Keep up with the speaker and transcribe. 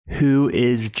Who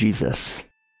is Jesus?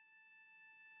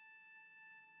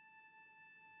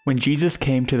 When Jesus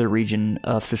came to the region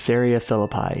of Caesarea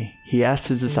Philippi, he asked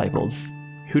his disciples,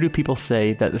 "Who do people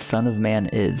say that the Son of Man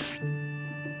is?"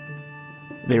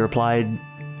 They replied,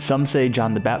 "Some say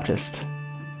John the Baptist,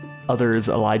 others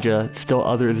Elijah, still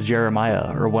others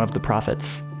Jeremiah or one of the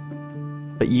prophets.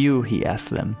 But you," he asked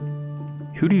them,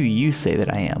 "who do you say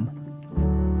that I am?"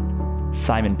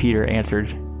 Simon Peter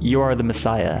answered, "You are the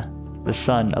Messiah, the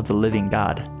Son of the living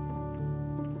God."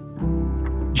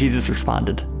 Jesus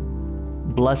responded,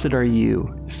 "Blessed are you,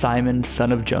 Simon,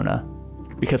 son of Jonah,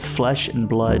 because flesh and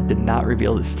blood did not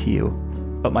reveal this to you,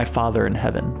 but my Father in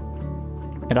heaven.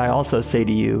 And I also say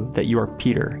to you that you are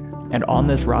Peter, and on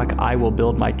this rock I will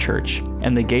build my church,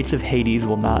 and the gates of Hades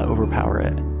will not overpower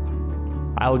it.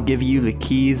 I will give you the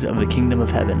keys of the kingdom of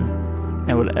heaven,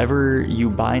 and whatever you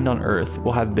bind on earth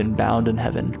will have been bound in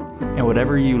heaven, and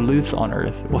whatever you loose on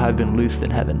earth will have been loosed in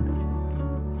heaven."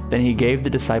 Then he gave the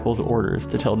disciples orders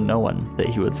to tell no one that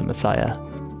he was the Messiah.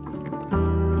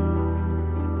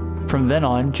 From then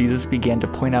on, Jesus began to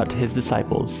point out to his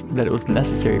disciples that it was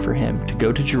necessary for him to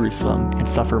go to Jerusalem and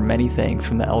suffer many things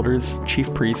from the elders,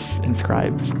 chief priests, and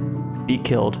scribes, be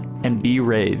killed, and be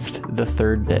raised the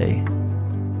third day.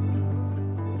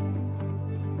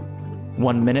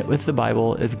 1 Minute with the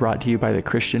Bible is brought to you by the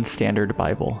Christian Standard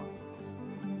Bible.